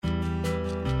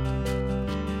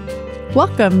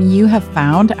Welcome. You have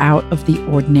found Out of the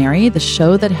Ordinary, the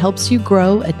show that helps you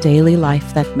grow a daily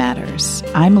life that matters.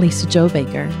 I'm Lisa Jo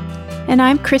Baker. And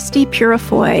I'm Christy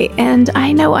Purifoy. And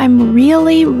I know I'm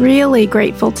really, really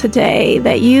grateful today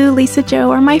that you, Lisa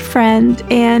Jo, are my friend.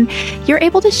 And you're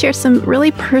able to share some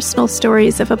really personal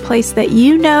stories of a place that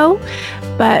you know,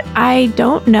 but I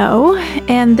don't know.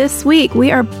 And this week,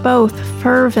 we are both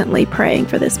fervently praying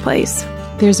for this place.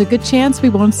 There's a good chance we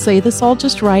won't say this all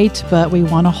just right, but we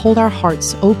want to hold our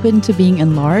hearts open to being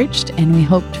enlarged, and we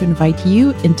hope to invite you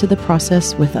into the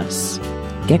process with us.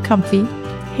 Get comfy.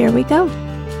 Here we go.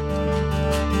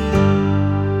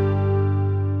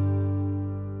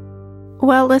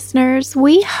 Well, listeners,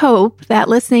 we hope that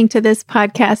listening to this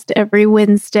podcast every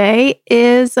Wednesday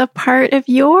is a part of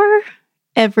your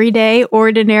everyday,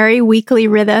 ordinary, weekly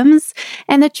rhythms.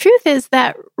 And the truth is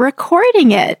that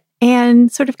recording it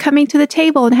and sort of coming to the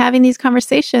table and having these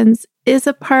conversations is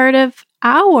a part of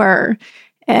our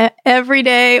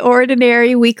everyday,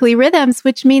 ordinary, weekly rhythms,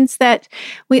 which means that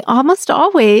we almost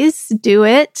always do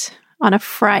it on a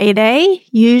Friday,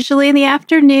 usually in the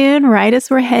afternoon, right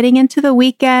as we're heading into the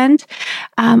weekend,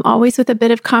 always with a bit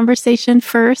of conversation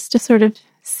first to sort of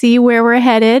see where we're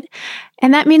headed.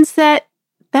 And that means that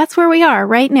that's where we are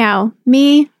right now.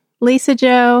 Me, Lisa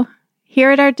Jo,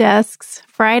 here at our desks,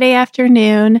 Friday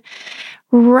afternoon,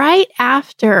 right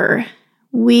after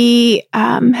we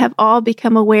have all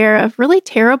become aware of really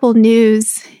terrible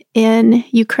news in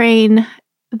Ukraine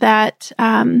that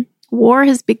war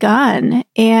has begun.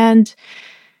 And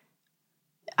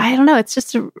I don't know, it's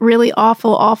just a really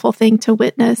awful, awful thing to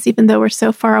witness, even though we're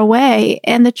so far away.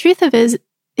 And the truth of it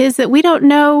is that we don't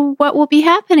know what will be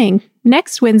happening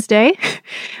next Wednesday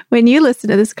when you listen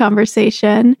to this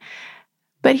conversation.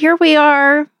 But here we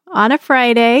are on a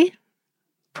Friday,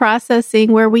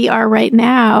 processing where we are right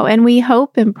now. And we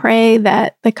hope and pray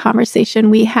that the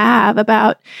conversation we have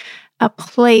about a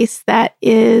place that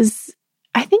is,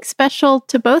 I think, special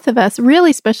to both of us,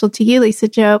 really special to you, Lisa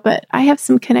Jo, but I have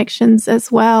some connections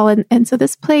as well. And so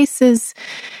this place is,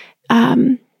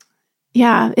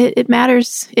 it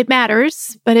matters. It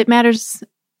matters, but it matters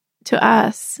to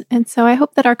us. And so I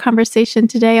hope that our conversation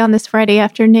today on this Friday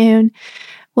afternoon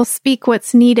will speak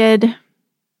what's needed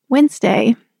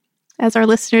Wednesday as our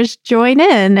listeners join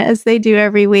in as they do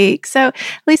every week. So,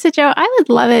 Lisa Jo, I would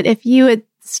love it if you would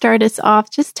start us off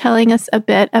just telling us a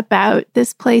bit about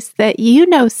this place that you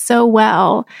know so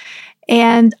well.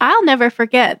 And I'll never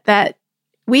forget that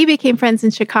we became friends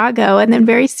in Chicago, and then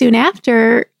very soon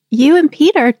after, you and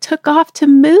Peter took off to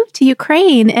move to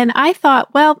Ukraine. And I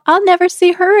thought, well, I'll never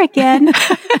see her again.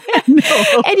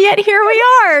 No. And yet here we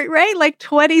are, right? Like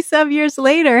 20 some years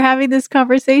later having this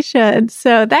conversation.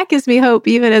 So that gives me hope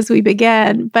even as we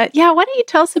begin. But yeah, why don't you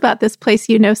tell us about this place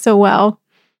you know so well?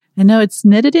 I know it's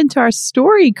knitted into our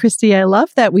story, Christy. I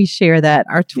love that we share that.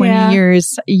 Our 20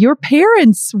 years, your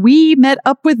parents, we met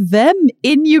up with them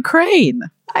in Ukraine.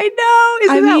 I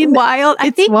know. Isn't that wild?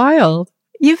 It's wild.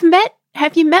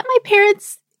 Have you met my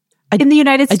parents in the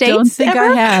United States? I don't think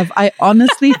I have. I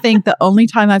honestly think the only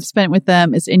time I've spent with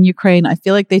them is in Ukraine. I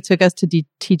feel like they took us to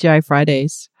TGI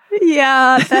Fridays.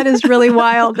 Yeah, that is really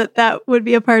wild that would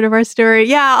be a part of our story.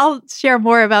 Yeah, I'll share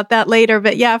more about that later.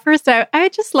 But yeah, first,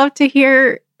 I'd just love to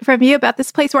hear from you about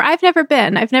this place where I've never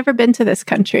been. I've never been to this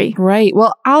country. Right.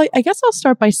 Well, I guess I'll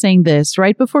start by saying this.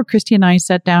 Right before Christy and I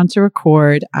sat down to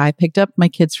record, I picked up my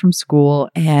kids from school,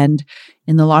 and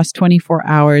in the last 24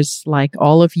 hours, like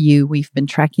all of you, we've been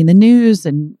tracking the news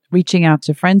and reaching out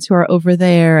to friends who are over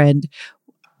there and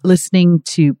listening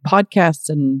to podcasts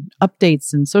and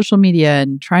updates and social media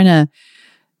and trying to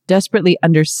desperately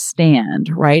understand,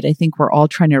 right? I think we're all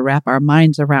trying to wrap our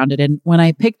minds around it. And when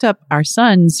I picked up our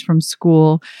sons from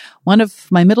school, one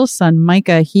of my middle son,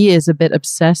 Micah, he is a bit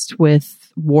obsessed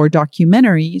with war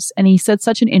documentaries. And he said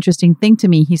such an interesting thing to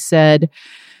me. He said,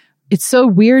 "It's so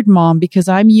weird, Mom, because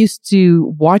I'm used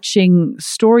to watching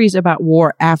stories about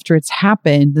war after it's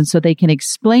happened. And so they can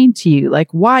explain to you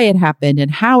like why it happened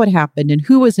and how it happened and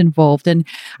who was involved. And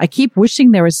I keep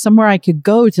wishing there was somewhere I could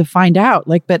go to find out,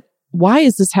 like, but why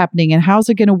is this happening and how's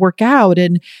it going to work out?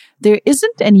 And there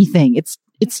isn't anything.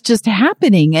 It's just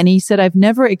happening." And he said, "I've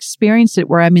never experienced it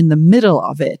where I'm in the middle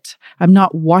of it. I'm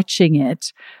not watching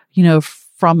it,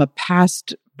 from a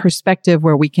past perspective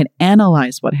where we can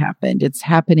analyze what happened. It's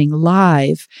happening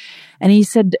live." And he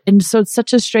said, and so it's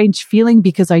such a strange feeling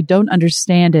because I don't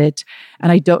understand it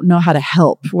and I don't know how to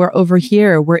help. We're over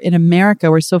here. We're in America.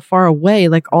 We're so far away.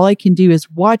 Like all I can do is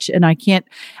watch, and I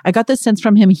got the sense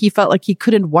from him, he felt like he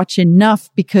couldn't watch enough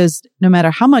because no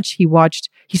matter how much he watched,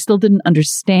 he still didn't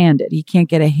understand it. He can't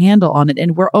get a handle on it.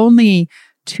 And we're only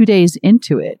 2 days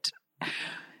into it.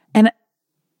 And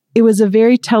it was a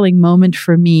very telling moment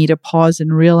for me to pause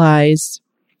and realize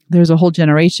there's a whole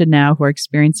generation now who are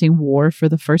experiencing war for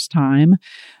the first time.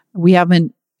 We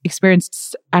haven't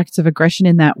experienced acts of aggression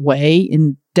in that way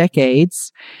in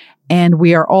decades. And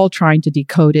we are all trying to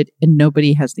decode it, and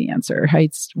nobody has the answer.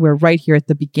 We're right here at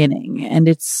the beginning. And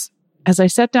as I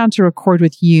sat down to record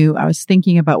with you, I was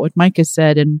thinking about what Micah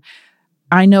said. And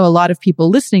I know a lot of people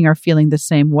listening are feeling the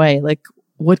same way. Like,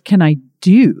 what can I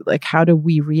do? Like, how do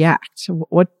we react?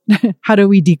 How do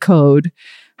we decode?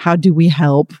 How do we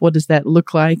help? What does that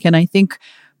look like? And I think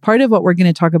part of what we're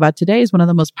going to talk about today is one of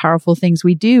the most powerful things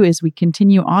we do is we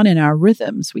continue on in our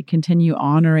rhythms. We continue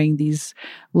honoring these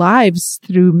lives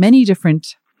through many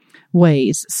different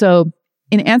ways. So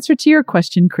in answer to your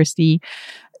question, Christy,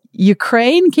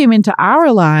 Ukraine came into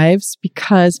our lives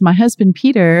because my husband,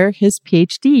 Peter, his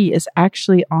PhD is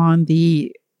actually on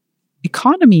the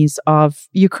economies of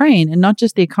Ukraine, and not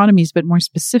just the economies, but more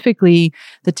specifically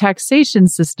the taxation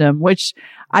system, which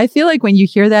I feel like when you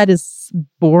hear that is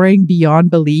boring beyond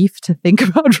belief to think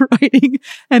about writing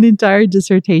an entire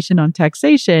dissertation on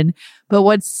taxation. But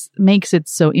what makes it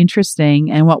so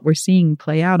interesting and what we're seeing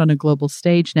play out on a global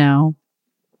stage now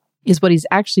is what he's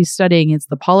actually studying is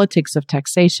the politics of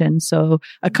taxation. So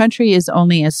a country is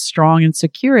only as strong and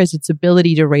secure as its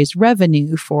ability to raise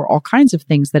revenue for all kinds of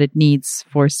things that it needs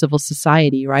for civil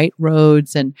society, right?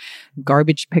 Roads and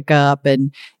garbage pickup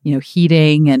and,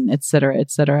 heating and et cetera, et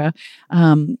cetera.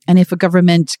 And if a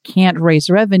government can't raise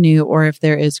revenue, or if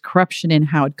there is corruption in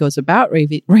how it goes about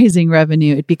raising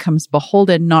revenue, it becomes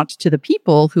beholden not to the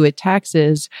people who it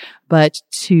taxes, but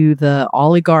to the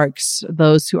oligarchs,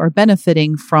 those who are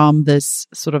benefiting from this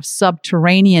sort of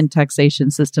subterranean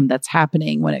taxation system that's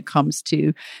happening when it comes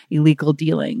to illegal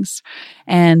dealings.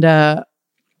 And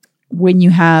when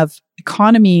you have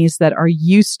economies that are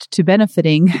used to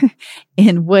benefiting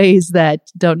in ways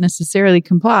that don't necessarily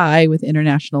comply with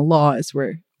international law, as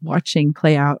we're watching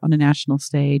play out on a national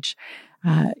stage,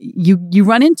 you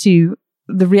run into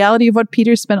the reality of what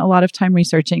Peter spent a lot of time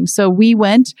researching. So we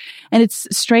went, and it's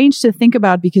strange to think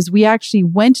about because we actually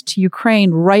went to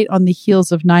Ukraine right on the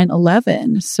heels of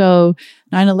 9/11. So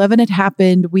 9/11 had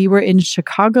happened. We were in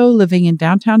Chicago, living in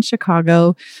downtown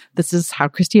Chicago. This is how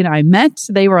Christy and I met.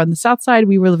 They were on the South Side.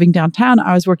 We were living downtown.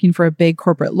 I was working for a big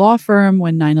corporate law firm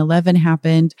when 9/11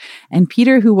 happened. And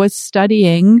Peter, who was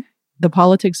studying the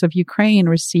politics of Ukraine,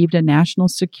 received a national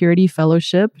security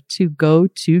fellowship to go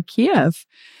to Kiev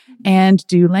and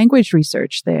do language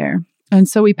research there. And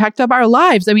so we packed up our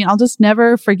lives. I mean, I'll just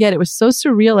never forget. It was so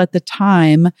surreal at the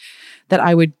time that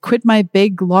I would quit my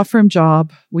big law firm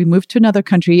job. We moved to another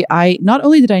country. Not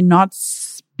only did I not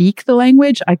speak the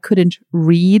language, I couldn't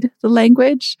read the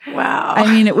language. Wow.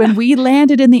 I mean, when we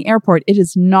landed in the airport, it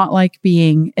is not like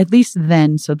being, at least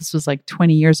then, so this was like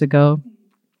 20 years ago,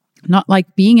 not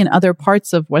like being in other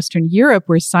parts of Western Europe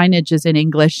where signage is in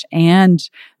English and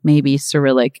maybe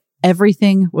Cyrillic.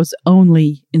 Everything was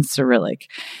only in Cyrillic.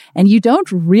 And you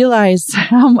don't realize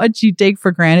how much you take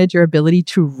for granted your ability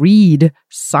to read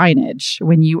signage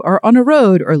when you are on a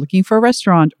road or looking for a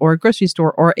restaurant or a grocery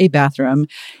store or a bathroom.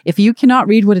 If you cannot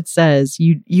read what it says,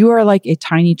 you are like a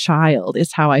tiny child,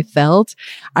 is how I felt.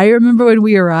 I remember when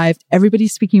we arrived, everybody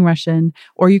speaking Russian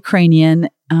or Ukrainian.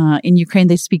 In Ukraine,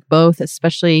 they speak both,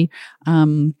 especially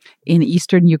in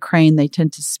eastern Ukraine. They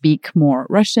tend to speak more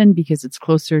Russian because it's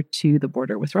closer to the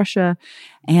border with Russia.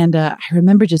 And I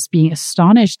remember just being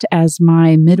astonished as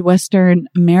my Midwestern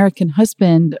American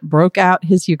husband broke out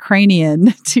his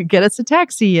Ukrainian to get us a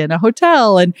taxi and a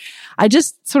hotel. And I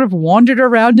just sort of wandered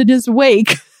around in his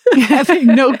wake, having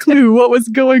no clue what was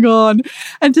going on.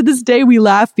 And to this day, we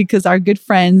laugh because our good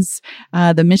friends,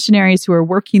 the missionaries who were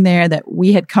working there that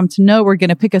we had come to know were going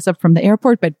to pick us up from the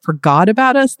airport, but forgot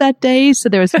about us that day. So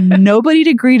there was nobody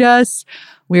to greet us.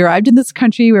 We arrived in this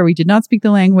country where we did not speak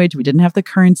the language. We didn't have the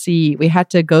currency. We had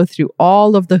to go through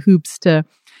all of the hoops to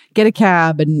get a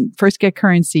cab and first get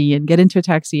currency and get into a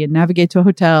taxi and navigate to a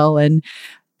hotel and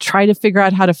try to figure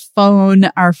out how to phone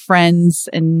our friends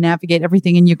and navigate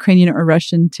everything in Ukrainian or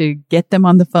Russian to get them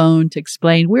on the phone to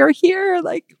explain, we're here,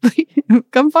 like,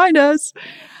 come find us.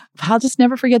 I'll just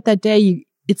never forget that day.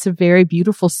 It's a very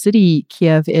beautiful city,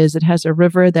 Kiev is. It has a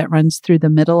river that runs through the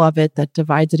middle of it that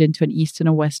divides it into an east and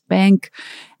a west bank.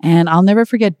 And I'll never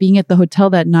forget being at the hotel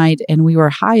that night, and we were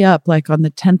high up, like on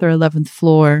the 10th or 11th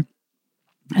floor,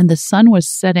 and the sun was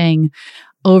setting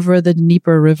over the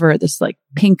Dnieper River, this like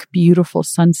pink, beautiful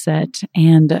sunset.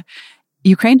 And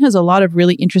Ukraine has a lot of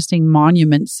really interesting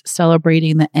monuments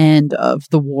celebrating the end of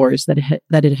the wars that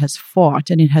it has fought,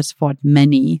 and it has fought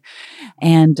many.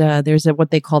 And there's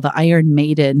what they call the Iron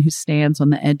Maiden, who stands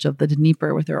on the edge of the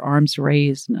Dnieper with her arms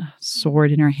raised and a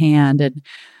sword in her hand. And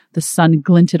the sun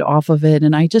glinted off of it.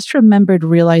 And I just remembered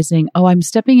realizing, oh, I'm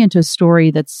stepping into a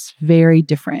story that's very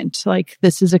different. Like,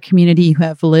 this is a community who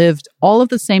have lived all of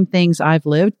the same things I've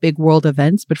lived, big world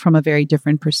events, but from a very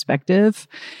different perspective.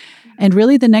 And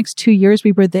really the next 2 years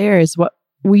we were there is what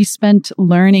we spent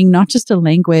learning, not just a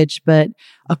language, but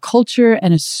a culture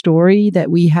and a story that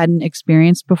we hadn't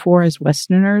experienced before as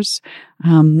Westerners.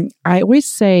 I always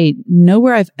say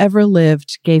nowhere I've ever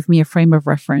lived gave me a frame of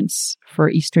reference for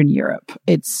Eastern Europe.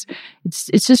 It's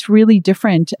just really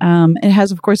different. It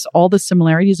has, of course, all the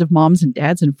similarities of moms and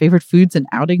dads and favorite foods and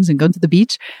outings and going to the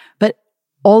beach. But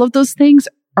all of those things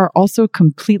are also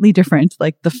completely different.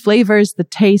 Like the flavors, the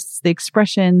tastes, the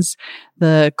expressions,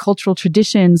 the cultural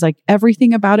traditions, like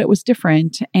everything about it was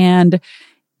different. And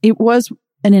it was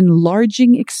an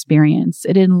enlarging experience.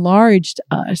 It enlarged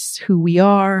us, who we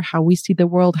are, how we see the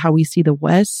world, how we see the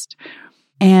West,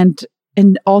 and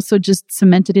also just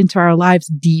cemented into our lives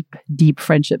deep, deep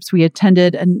friendships. We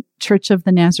attended a Church of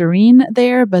the Nazarene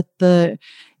there, but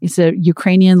it's a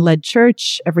Ukrainian-led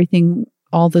church.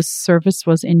 All the service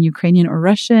was in Ukrainian or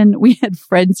Russian. We had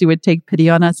friends who would take pity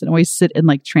on us and always sit and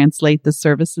like translate the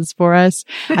services for us.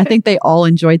 I think they all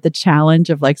enjoyed the challenge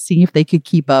of like seeing if they could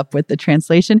keep up with the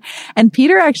translation. And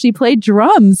Peter actually played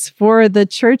drums for the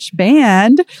church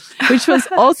band, which was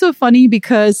also funny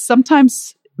because some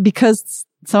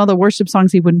of the worship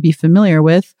songs he wouldn't be familiar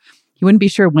with, he wouldn't be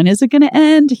sure when is it going to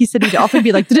end. He said he'd often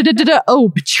be like,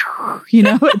 oh, you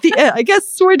know, at the end, I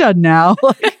guess we're done now.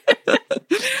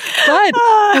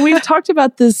 And we've talked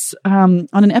about this on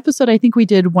an episode I think we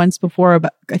did once before.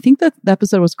 I think that the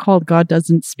episode was called God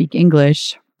Doesn't Speak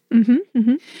English. Mm-hmm,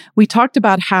 mm-hmm. We talked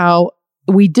about how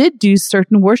we did do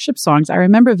certain worship songs. I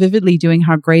remember vividly doing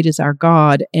How Great Is Our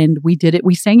God, and we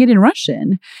sang it in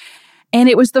Russian. And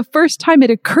it was the first time it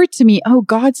occurred to me, oh,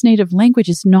 God's native language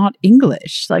is not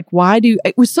English. Like,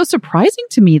 it was so surprising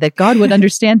to me that God would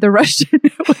understand the Russian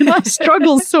when I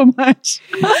struggle so much.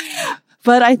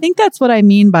 But I think that's what I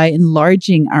mean by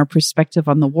enlarging our perspective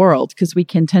on the world, because we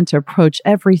can tend to approach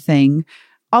everything,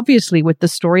 obviously, with the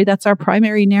story that's our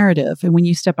primary narrative. And when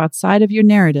you step outside of your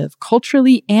narrative,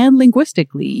 culturally and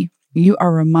linguistically, you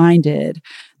are reminded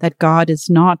that God is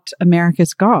not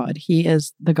America's God. He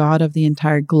is the God of the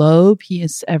entire globe. He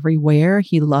is everywhere.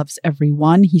 He loves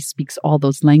everyone. He speaks all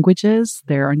those languages.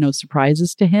 There are no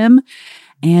surprises to him.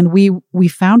 And we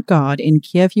found God in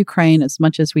Kiev, Ukraine, as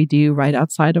much as we do right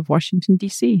outside of Washington,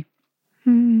 D.C.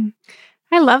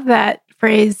 I love that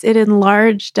phrase, it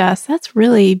enlarged us. That's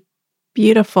really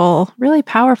beautiful, really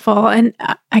powerful. And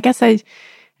I guess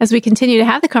as we continue to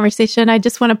have the conversation, I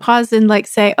just want to pause and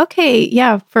say, okay,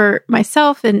 yeah, for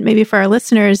myself and maybe for our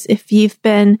listeners, if you've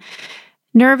been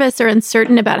nervous or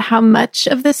uncertain about how much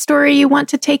of the story you want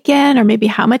to take in, or maybe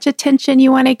how much attention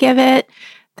you want to give it,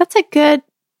 that's a good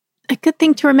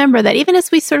thing to remember, that even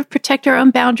as we sort of protect our own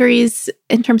boundaries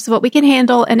in terms of what we can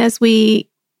handle, and as we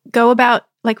go about,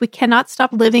 we cannot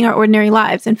stop living our ordinary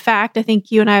lives. In fact, I think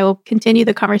you and I will continue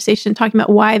the conversation talking about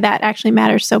why that actually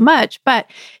matters so much. But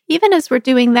even as we're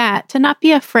doing that, to not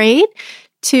be afraid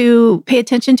to pay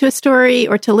attention to a story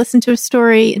or to listen to a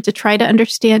story and to try to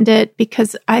understand it,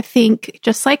 because I think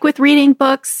just like with reading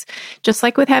books, just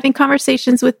like with having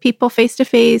conversations with people face to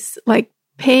face,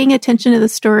 paying attention to the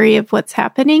story of what's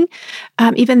happening,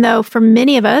 even though for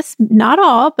many of us, not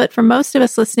all, but for most of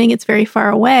us listening, it's very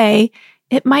far away,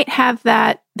 it might have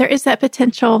there is that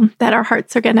potential that our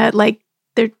hearts are going to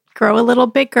grow a little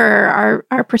bigger,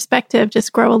 our perspective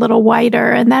just grow a little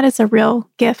wider. And that is a real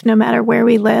gift no matter where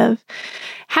we live.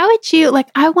 How would you,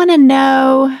 I want to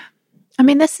know,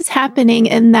 this is happening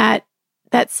in that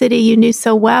city you knew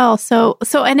so well. So,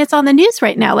 and it's on the news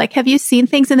right now. Have you seen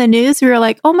things in the news where you're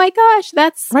like, oh my gosh,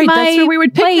 that's right. That's where we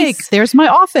would picnic. There's my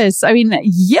office.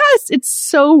 Yes, it's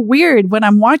so weird when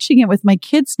I'm watching it with my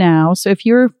kids now. So if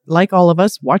you're like all of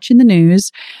us watching the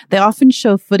news, they often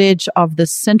show footage of the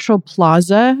Central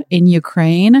Plaza in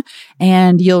Ukraine.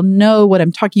 And you'll know what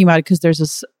I'm talking about because there's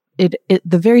this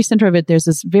the very center of it, there's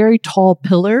this very tall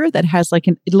pillar that has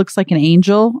it looks like an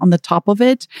angel on the top of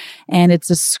it. And it's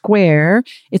a square.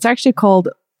 It's actually called,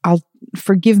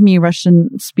 forgive me,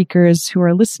 Russian speakers who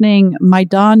are listening,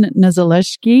 Maidan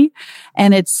Nezalezhny.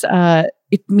 And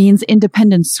it means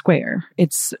Independence Square.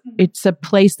 It's a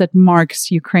place that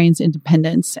marks Ukraine's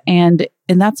independence. And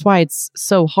that's why it's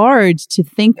so hard to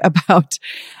think about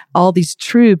all these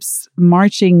troops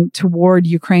marching toward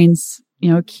Ukraine's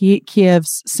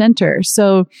Kiev's center.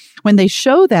 So when they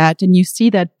show that and you see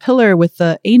that pillar with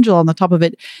the angel on the top of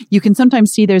it, you can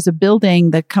sometimes see there's a building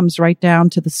that comes right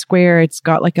down to the square. It's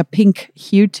got a pink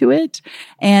hue to it.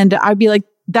 And I'd be like,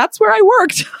 that's where I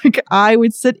worked. Like I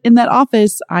would sit in that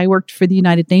office. I worked for the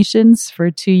United Nations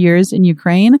for 2 years in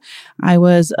Ukraine. I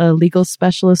was a legal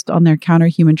specialist on their counter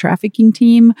human trafficking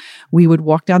team. We would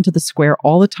walk down to the square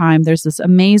all the time. There's this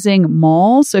amazing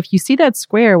mall. So if you see that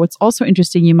square, what's also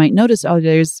interesting, you might notice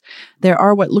there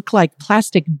are what look like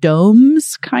plastic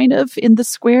domes kind of in the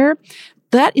square.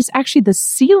 That is actually the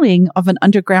ceiling of an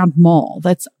underground mall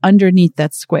that's underneath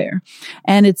that square.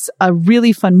 And it's a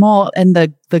really fun mall. And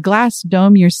the glass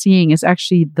dome you're seeing is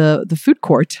actually the food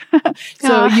court.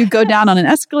 So you go down on an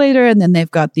escalator and then they've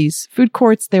got these food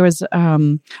courts. There was, I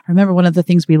remember one of the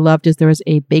things we loved is there was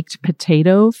a baked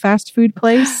potato fast food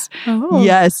place. Oh.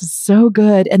 Yes, so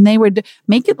good. And they would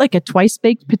make it like a twice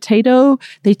baked potato.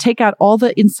 They take out all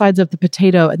the insides of the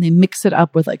potato and they mix it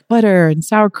up with like butter and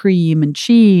sour cream and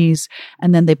cheese.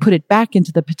 And then they put it back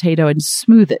into the potato and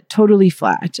smooth it totally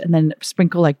flat and then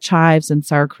sprinkle like chives and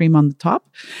sour cream on the top.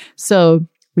 So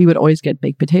we would always get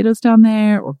baked potatoes down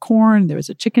there or corn. There was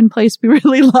a chicken place we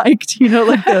really liked,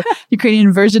 like the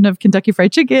Ukrainian version of Kentucky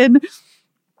Fried Chicken.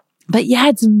 But yeah,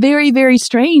 it's very, very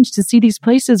strange to see these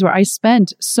places where I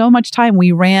spent so much time.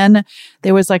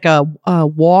 There was like a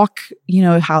walk,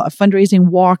 a fundraising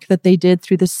walk that they did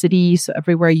through the city. So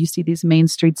everywhere you see these main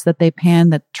streets that they pan,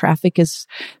 that traffic is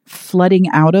flooding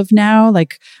out of now.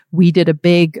 Like we did a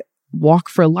big Walk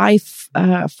for Life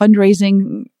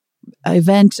fundraising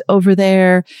event over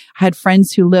there. I had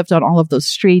friends who lived on all of those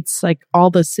streets, like all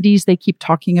the cities they keep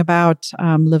talking about,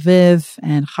 Lviv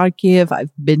and Kharkiv.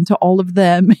 I've been to all of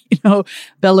them,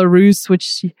 Belarus,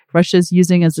 which Russia's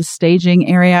using as a staging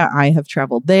area. I have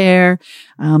traveled there.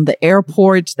 The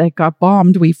airport that got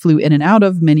bombed, we flew in and out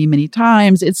of many, many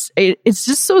times. It's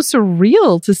just so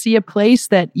surreal to see a place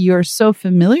that you're so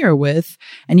familiar with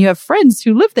and you have friends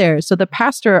who live there. So the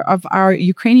pastor of our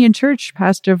Ukrainian church,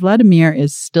 Pastor Vladimir,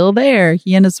 is still there.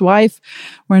 He and his wife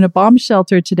were in a bomb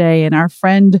shelter today, and our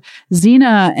friend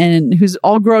Zina, who's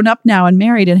all grown up now and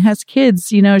married and has kids,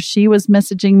 she was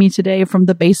messaging me today from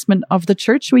the basement of the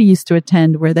church we used to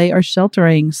attend where they are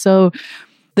sheltering. So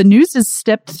the news has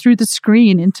stepped through the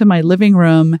screen into my living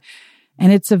room,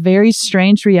 and it's a very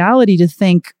strange reality to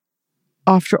think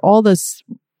after all this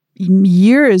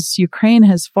years, Ukraine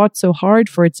has fought so hard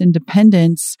for its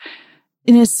independence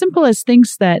in as simple as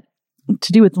things that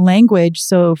to do with language.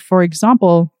 So, for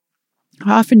example,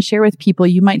 I often share with people,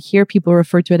 you might hear people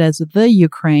refer to it as the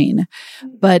Ukraine,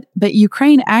 but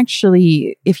Ukraine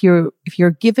actually, if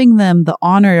you're giving them the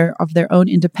honor of their own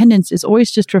independence, is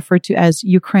always just referred to as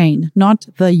Ukraine, not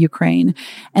the Ukraine.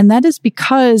 And that is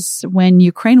because when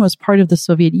Ukraine was part of the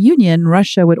Soviet Union,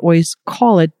 Russia would always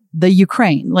call it the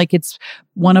Ukraine, like it's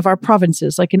one of our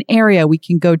provinces, like an area we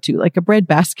can go to, like a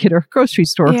breadbasket or a grocery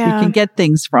store we can get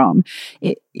things from.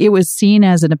 It was seen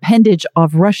as an appendage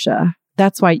of Russia.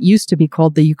 That's why it used to be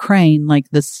called the Ukraine, like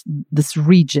this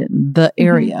region, the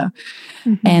area.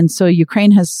 Mm-hmm. And so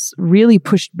Ukraine has really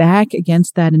pushed back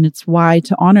against that. And it's why,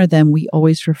 to honor them, we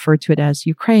always refer to it as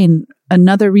Ukraine.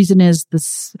 Another reason is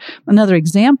another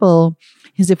example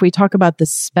is if we talk about the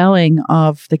spelling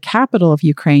of the capital of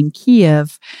Ukraine,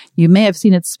 Kiev, you may have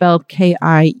seen it spelled Kiev,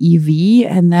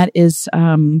 and that is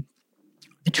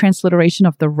a transliteration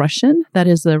of the Russian. That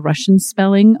is the Russian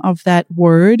spelling of that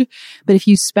word. But if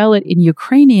you spell it in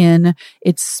Ukrainian,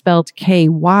 it's spelled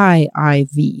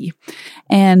Kyiv.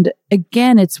 And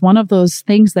again, it's one of those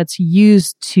things that's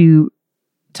used to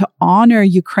honor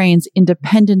Ukraine's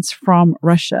independence from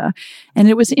Russia. And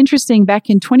it was interesting, back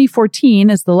in 2014,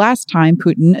 as the last time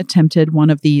Putin attempted one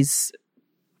of these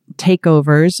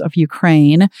takeovers of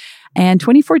Ukraine. And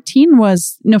 2014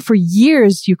 was, for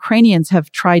years, Ukrainians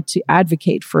have tried to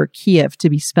advocate for Kiev to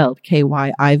be spelled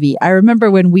Kyiv. I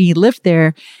remember when we lived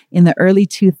there in the early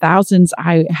 2000s,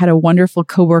 I had a wonderful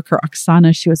coworker,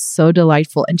 Oksana. She was so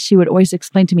delightful. And she would always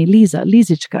explain to me,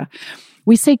 Lizichka,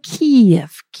 we say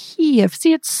Kiev.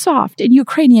 See, it's soft. In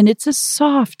Ukrainian, it's a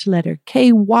soft letter,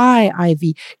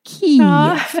 Kyiv,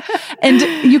 Kiev. And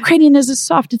Ukrainian is a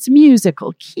soft, it's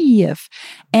musical, Kiev.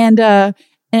 And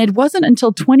it wasn't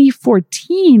until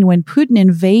 2014 when Putin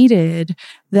invaded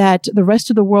that the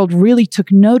rest of the world really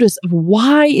took notice of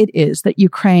why it is that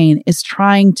Ukraine is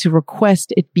trying to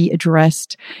request it be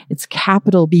addressed, its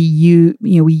capital be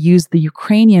we use the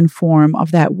Ukrainian form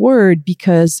of that word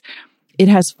because it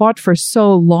has fought for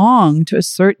so long to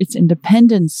assert its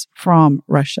independence from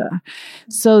Russia.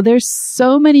 So there's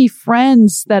so many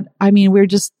friends that, we're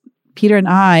just, Peter and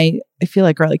I feel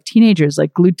like are like teenagers,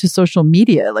 like glued to social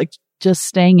media, like just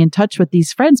staying in touch with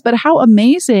these friends. But how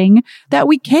amazing that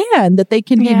they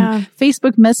can be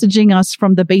Facebook messaging us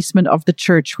from the basement of the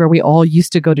church where we all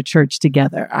used to go to church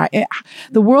together.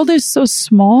 The world is so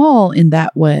small in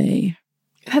that way.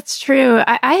 That's true.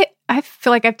 I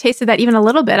feel like I've tasted that even a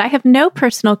little bit. I have no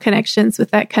personal connections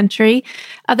with that country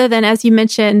other than, as you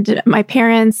mentioned, my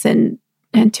parents and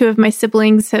two of my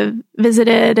siblings have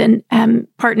visited and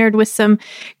partnered with some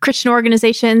Christian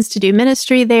organizations to do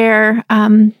ministry there.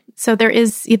 So there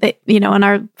is, in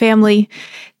our family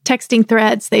texting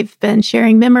threads, they've been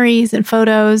sharing memories and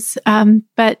photos.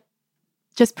 But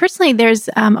just personally, there's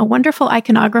a wonderful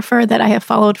iconographer that I have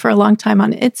followed for a long time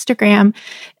on Instagram.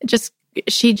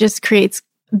 She just creates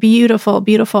beautiful,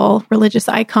 beautiful religious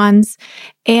icons.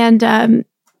 And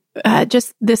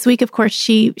just this week, of course,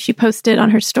 she posted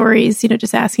on her stories,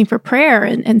 just asking for prayer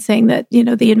and saying that,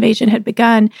 the invasion had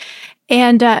begun.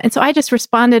 And so I just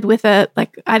responded with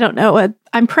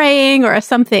I'm praying or a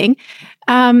something.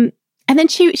 And then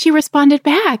she responded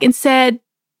back and said,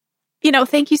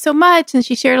 thank you so much. And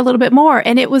she shared a little bit more.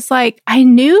 And it was like, I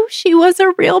knew she was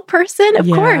a real person. Of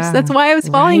course. That's why I was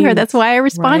following her. That's why I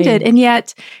responded. Right. And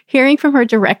yet hearing from her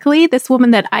directly, this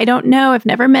woman that I don't know, I've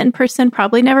never met in person,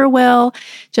 probably never will,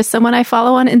 just someone I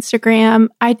follow on Instagram.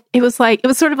 It was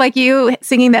sort of like you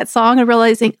singing that song and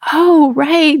realizing, oh,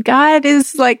 right. God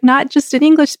is like not just an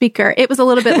English speaker. It was a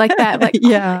little bit like that. Like,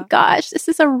 yeah. Oh my gosh, this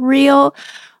is a real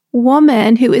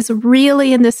woman who is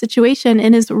really in this situation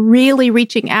and is really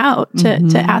reaching out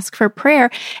to ask for prayer.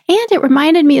 And it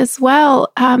reminded me as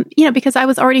well, because I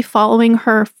was already following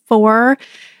her for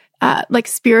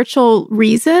spiritual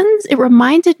reasons. It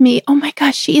reminded me, oh my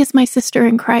gosh, she is my sister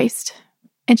in Christ.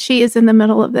 And she is in the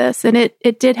middle of this. And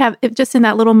it just in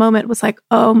that little moment was like,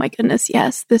 oh my goodness,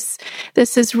 yes, this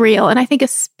is real. And I think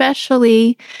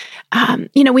especially,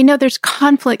 we know there's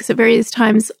conflicts at various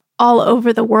times all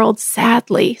over the world,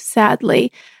 sadly.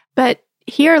 But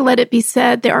here, let it be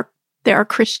said, there are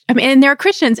Christians. And there are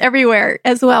Christians everywhere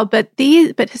as well. But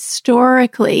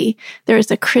historically, there is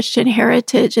a Christian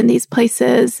heritage in these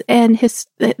places, and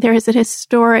there is a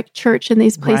historic church in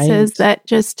these places that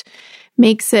just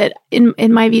makes it,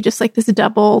 in my view, just like this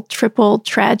double, triple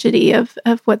tragedy of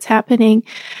what's happening.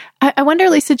 I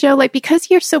wonder, Lisa Jo, because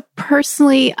you're so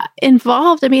personally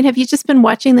involved, have you just been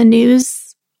watching the news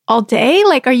all day?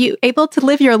 Are you able to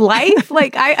live your life?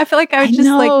 I feel like I would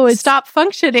just stop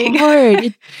functioning.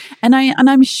 Hard. And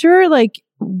I'm sure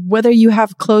whether you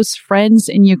have close friends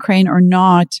in Ukraine or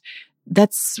not,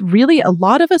 that's really, a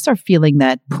lot of us are feeling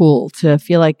that pull to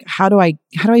feel like, how do I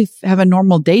have a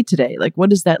normal day today? What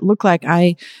does that look like?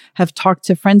 I have talked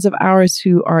to friends of ours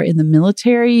who are in the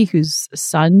military, whose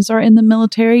sons are in the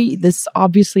military. This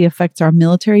obviously affects our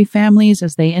military families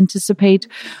as they anticipate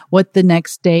what the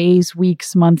next days,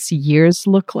 weeks, months, years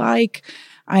look like.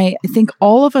 I think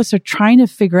all of us are trying to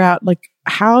figure out,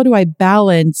 how do I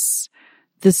balance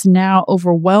this now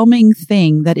overwhelming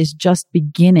thing that is just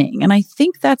beginning? And I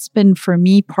think that's been, for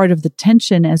me, part of the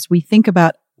tension as we think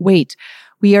about, wait,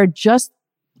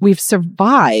 we've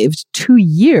survived 2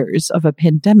 years of a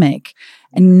pandemic,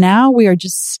 and now we are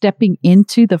just stepping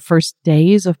into the first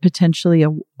days of potentially a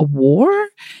war.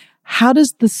 How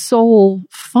does the soul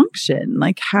function?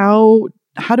 How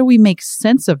do we make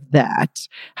sense of that?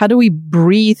 How do we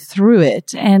breathe through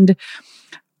it? And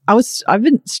I've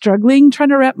been struggling trying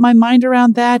to wrap my mind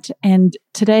around that. And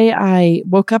today I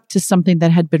woke up to something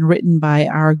that had been written by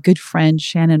our good friend,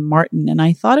 Shannon Martin. And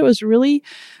I thought it was really,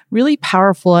 really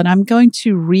powerful. And I'm going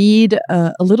to read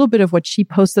a little bit of what she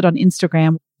posted on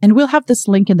Instagram. And we'll have this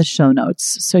link in the show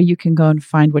notes so you can go and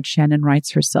find what Shannon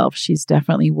writes herself. She's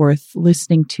definitely worth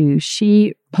listening to.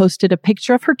 She posted a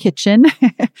picture of her kitchen.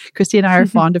 Christy and I are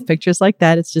fond of pictures like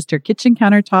that. It's just her kitchen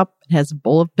countertop. It has a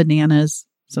bowl of bananas,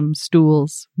 some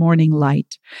stools, morning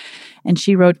light. And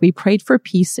she wrote, "We prayed for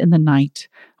peace in the night.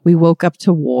 We woke up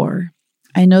to war.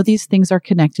 I know these things are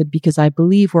connected because I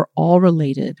believe we're all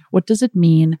related. What does it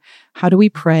mean? How do we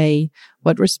pray?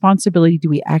 What responsibility do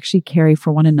we actually carry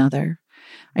for one another?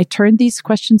 I turned these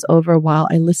questions over while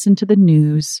I listened to the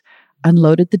news,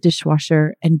 unloaded the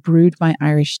dishwasher, and brewed my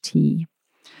Irish tea.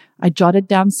 I jotted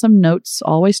down some notes,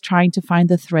 always trying to find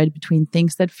the thread between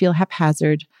things that feel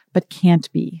haphazard but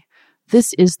can't be.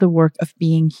 This is the work of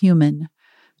being human.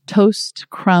 Toast,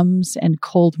 crumbs, and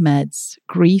cold meds,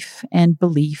 grief and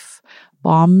belief,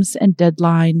 bombs and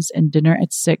deadlines, and dinner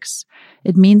at 6.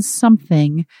 It means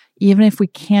something, even if we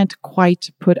can't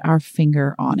quite put our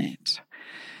finger on it."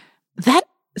 That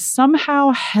somehow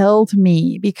held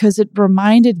me because it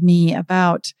reminded me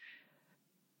about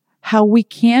how we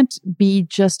can't be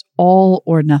just all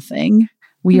or nothing.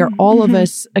 We are all of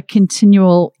us a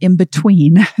continual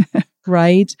in-between.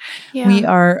 Right? Yeah. We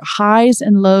are highs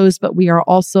and lows, but we are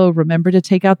also, remember to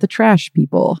take out the trash,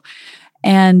 people.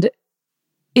 And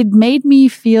it made me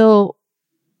feel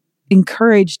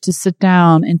encouraged to sit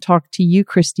down and talk to you,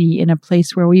 Christy, in a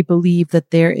place where we believe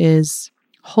that there is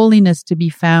holiness to be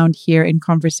found here in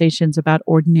conversations about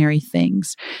ordinary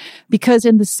things. Because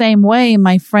in the same way,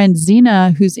 my friend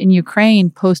Zina, who's in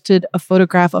Ukraine, posted a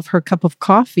photograph of her cup of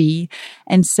coffee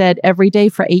and said every day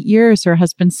for 8 years, her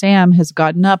husband Sam has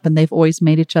gotten up and they've always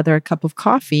made each other a cup of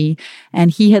coffee. And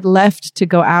he had left to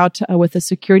go out with a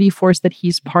security force that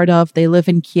he's part of. They live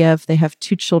in Kiev. They have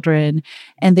 2 children.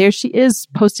 And there she is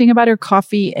posting about her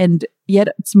coffee, and yet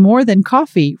it's more than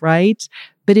coffee, right?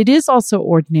 But it is also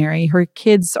ordinary. Her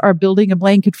kids are building a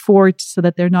blanket fort so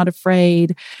that they're not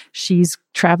afraid. She's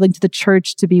traveling to the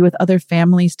church to be with other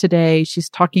families today. She's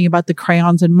talking about the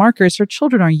crayons and markers her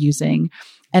children are using,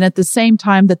 and at the same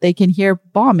time that they can hear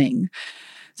bombing.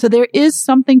 So there is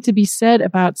something to be said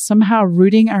about somehow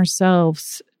rooting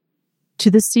ourselves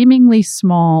to the seemingly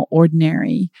small,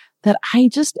 ordinary, that I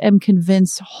just am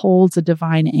convinced holds a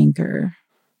divine anchor.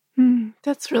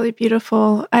 That's really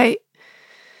beautiful. I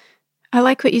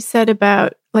like what you said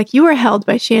about, like, you were held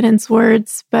by Shannon's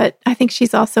words, but I think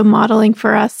she's also modeling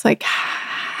for us, like,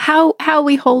 how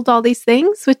we hold all these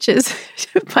things, which is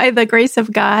by the grace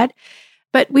of God.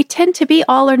 But we tend to be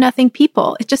all or nothing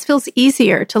people. It just feels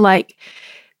easier to, like,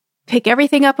 pick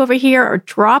everything up over here or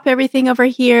drop everything over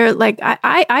here. Like,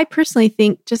 I personally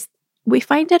think just we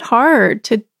find it hard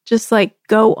to just, like,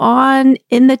 go on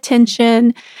in the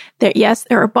tension that, yes,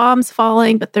 there are bombs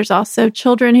falling, but there's also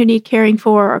children who need caring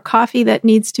for, or coffee that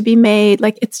needs to be made.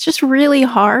 Like, it's just really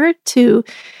hard to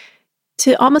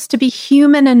almost to be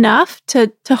human enough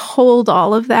to hold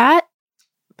all of that.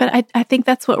 But I think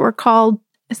that's what we're called,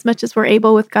 as much as we're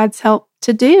able with God's help,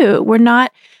 to do. We're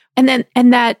not, and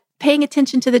that paying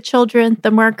attention to the children,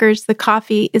 the markers, the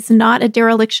coffee is not a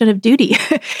dereliction of duty.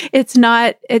 It's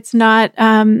not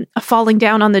a falling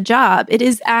down on the job. It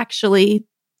is actually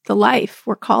the life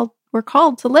we're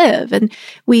called to live. And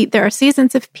there are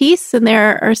seasons of peace and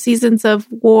there are seasons of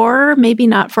war, maybe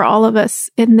not for all of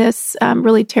us in this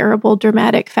really terrible,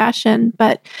 dramatic fashion,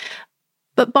 but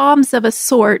bombs of a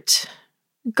sort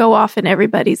go off in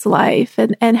everybody's life.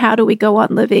 And how do we go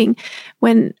on living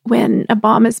when a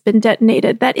bomb has been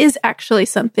detonated? That is actually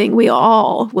something we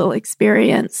all will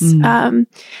experience.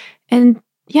 And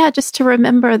yeah, just to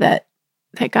remember that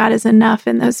God is enough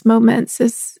in those moments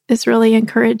is really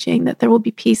encouraging, that there will be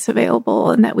peace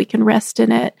available and that we can rest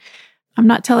in it. I'm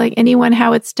not telling anyone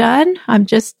how it's done. I'm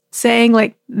just saying,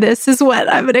 like, this is what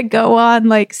I'm going to go on,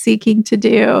 like, seeking to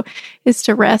do, is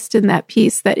to rest in that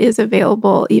peace that is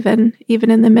available even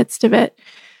in the midst of it.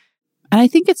 And I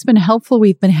think it's been helpful.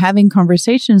 We've been having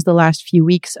conversations the last few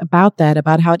weeks about that,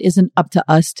 about how it isn't up to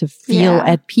us to feel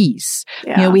at peace.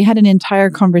 Yeah. You know, we had an entire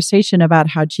conversation about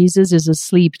how Jesus is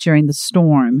asleep during the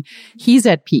storm. He's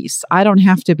at peace. I don't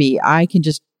have to be. I can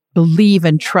just believe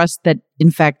and trust that,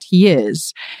 in fact, he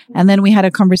is. And then we had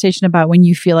a conversation about when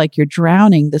you feel like you're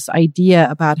drowning, this idea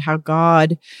about how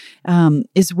God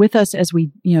is with us as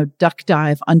we, duck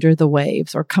dive under the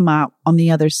waves or come out on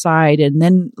the other side. And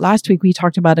then last week we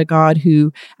talked about a God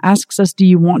who asks us, do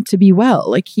you want to be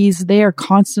well? Like, he's there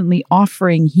constantly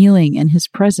offering healing in his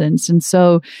presence. And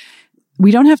so we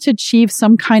don't have to achieve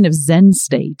some kind of Zen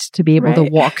state to be able to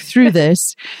walk through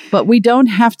this, but we don't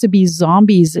have to be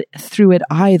zombies through it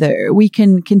either. We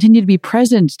can continue to be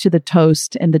present to the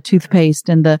toast and the toothpaste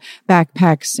and the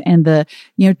backpacks and the,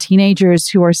 teenagers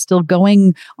who are still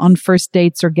going on first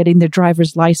dates or getting their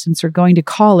driver's license or going to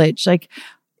college. Like,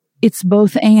 it's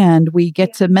both and. We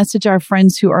get to message our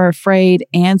friends who are afraid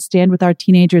and stand with our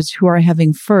teenagers who are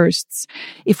having firsts.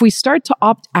 If we start to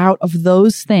opt out of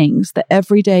those things, the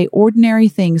everyday, ordinary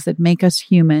things that make us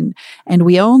human, and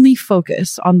we only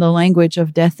focus on the language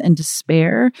of death and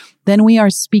despair, then we are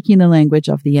speaking the language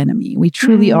of the enemy. We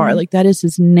truly are. Like, that is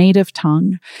his native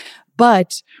tongue.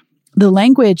 But the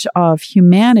language of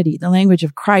humanity, the language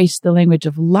of Christ, the language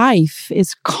of life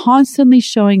is constantly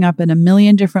showing up in a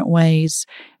million different ways,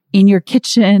 in your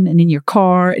kitchen and in your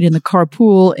car and in the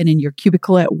carpool and in your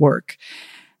cubicle at work.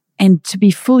 And to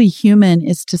be fully human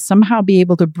is to somehow be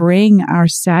able to bring our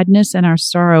sadness and our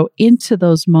sorrow into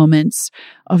those moments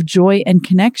of joy and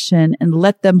connection and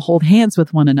let them hold hands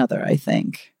with one another, I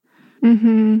think.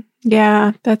 Mm-hmm.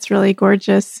 Yeah, that's really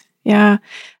gorgeous. Yeah.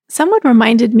 Someone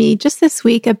reminded me just this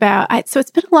week about, so it's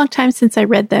been a long time since I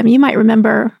read them. You might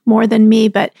remember more than me,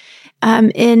 but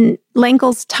in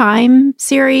Lengel's Time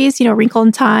series, Wrinkle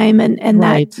in Time and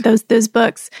right. those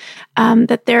books,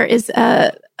 that there is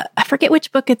I forget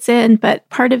which book it's in, but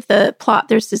part of the plot,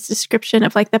 there's this description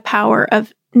of, like, the power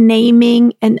of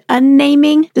naming and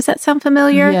unnaming. Does that sound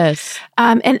familiar? Yes.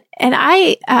 And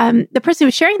I, the person who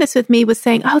was sharing this with me was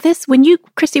saying,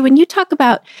 Christy, when you talk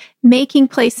about making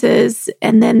places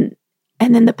and then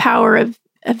then the power of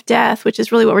death, which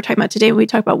is really what we're talking about today when we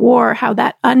talk about war, how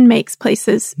that unmakes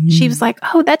places. She was like,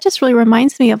 oh, that just really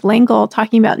reminds me of L'Engle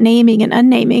talking about naming and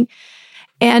unnaming.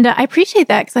 And I appreciate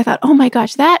that because I thought, oh my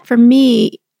gosh, that for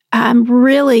me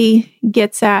really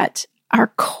gets at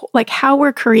our like how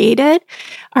we're created,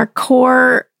 our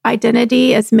core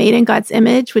identity as made in God's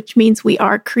image, which means we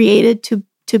are created to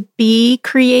be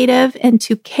creative and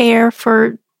to care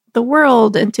for the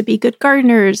world and to be good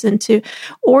gardeners and to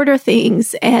order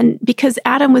things. And because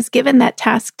Adam was given that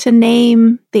task to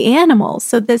name the animals.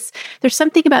 So there's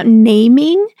something about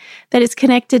naming that is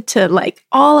connected to like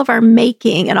all of our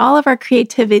making and all of our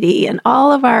creativity and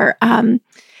all of our,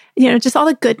 just all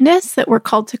the goodness that we're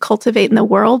called to cultivate in the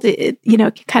world. It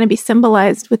can kind of be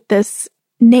symbolized with this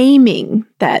naming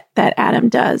that Adam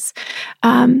does.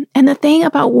 And the thing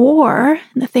about war,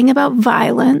 and the thing about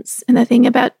violence, and the thing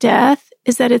about death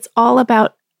is that it's all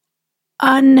about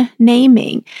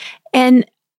unnaming. And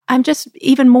I'm just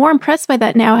even more impressed by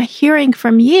that now, hearing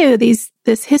from you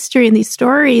this history and these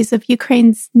stories of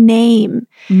Ukraine's name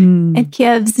and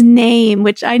Kiev's name,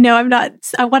 which I know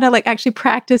I want to like actually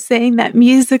practice saying that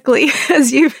musically,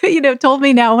 as you've told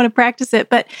me now, I want to practice it.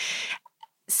 But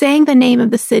saying the name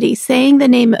of the city, saying the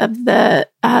name of the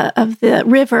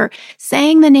river,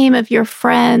 saying the name of your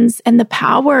friends, and the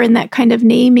power in that kind of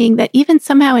naming, that even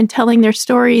somehow in telling their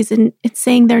stories and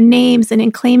saying their names and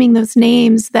in claiming those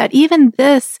names, that even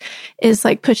this is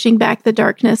like pushing back the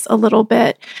darkness a little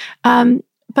bit.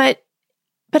 But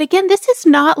again, this is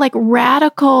not like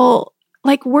radical,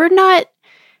 like we're not,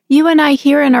 you and I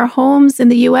here in our homes in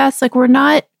the US, like we're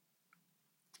not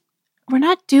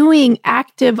doing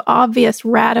active, obvious,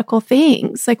 radical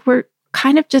things. Like we're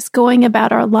kind of just going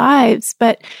about our lives.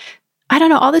 But I don't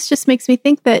know, all this just makes me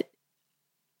think that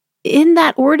in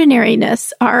that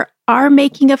ordinariness, our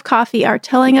making of coffee, our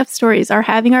telling of stories, our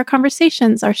having our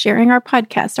conversations, our sharing our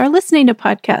podcast, our listening to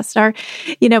podcasts, our,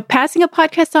 passing a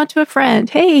podcast on to a friend.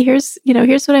 Hey, here's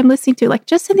what I'm listening to. Like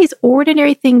just in these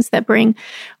ordinary things that bring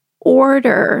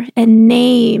order and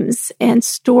names and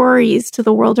stories to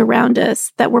the world around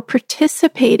us, that we're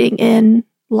participating in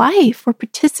life, we're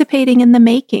participating in the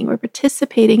making, we're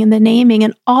participating in the naming,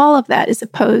 and all of that is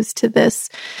opposed to this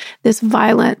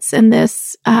violence and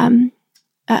this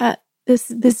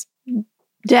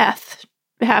death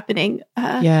happening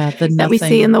that we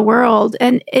see in the world.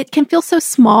 And it can feel so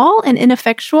small and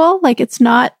ineffectual, like it's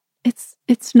not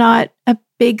a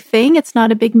big thing. It's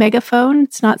not a big megaphone.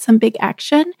 It's not some big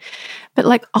action. But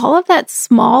like all of that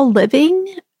small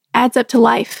living adds up to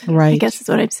life, right? I guess is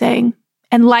what I'm saying.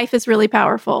 And life is really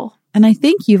powerful. And I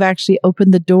think you've actually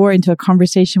opened the door into a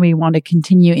conversation we want to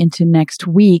continue into next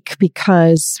week,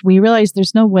 because we realize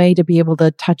there's no way to be able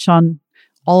to touch on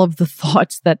all of the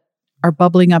thoughts that are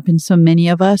bubbling up in so many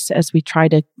of us as we try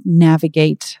to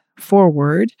navigate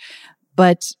forward.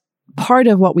 But part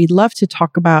of what we'd love to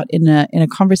talk about in a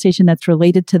conversation that's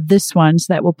related to this one,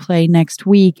 so that will play next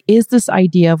week, is this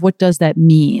idea of what does that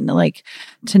mean? Like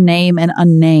to name and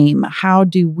unname. How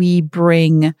do we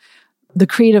bring the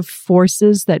creative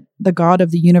forces that the God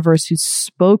of the universe who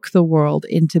spoke the world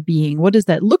into being? What does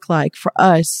that look like for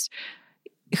us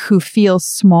who feel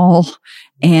small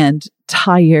and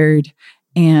tired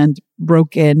and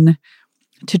broken,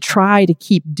 to try to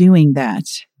keep doing that,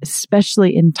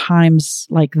 especially in times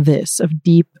like this of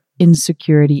deep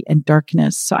insecurity and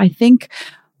darkness? So I think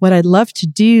what I'd love to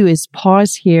do is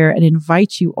pause here and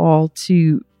invite you all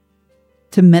to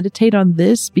meditate on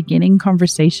this beginning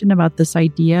conversation about this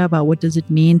idea about what does it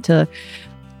mean to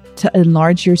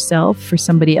enlarge yourself for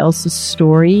somebody else's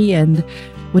story, and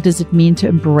what does it mean to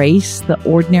embrace the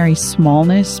ordinary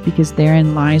smallness, because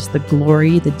therein lies the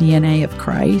glory, the DNA of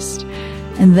Christ.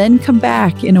 And then come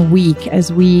back in a week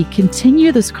as we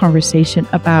continue this conversation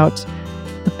about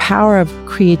the power of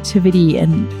creativity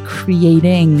and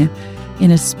creating in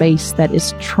a space that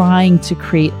is trying to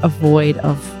create a void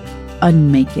of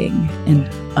unmaking and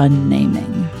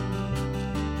unnaming.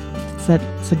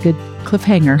 It's a good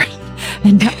cliffhanger.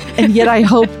 And yet I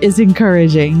hope is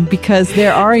encouraging, because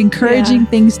there are encouraging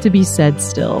things to be said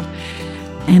still.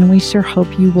 And we sure hope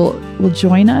you will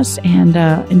join us,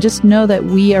 and just know that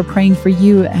we are praying for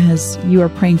you as you are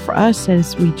praying for us,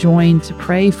 as we join to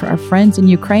pray for our friends in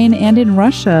Ukraine and in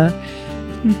Russia,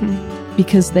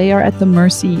 because they are at the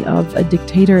mercy of a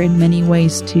dictator in many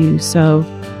ways too. So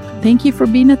thank you for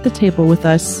being at the table with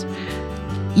us,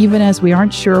 even as we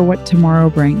aren't sure what tomorrow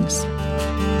brings.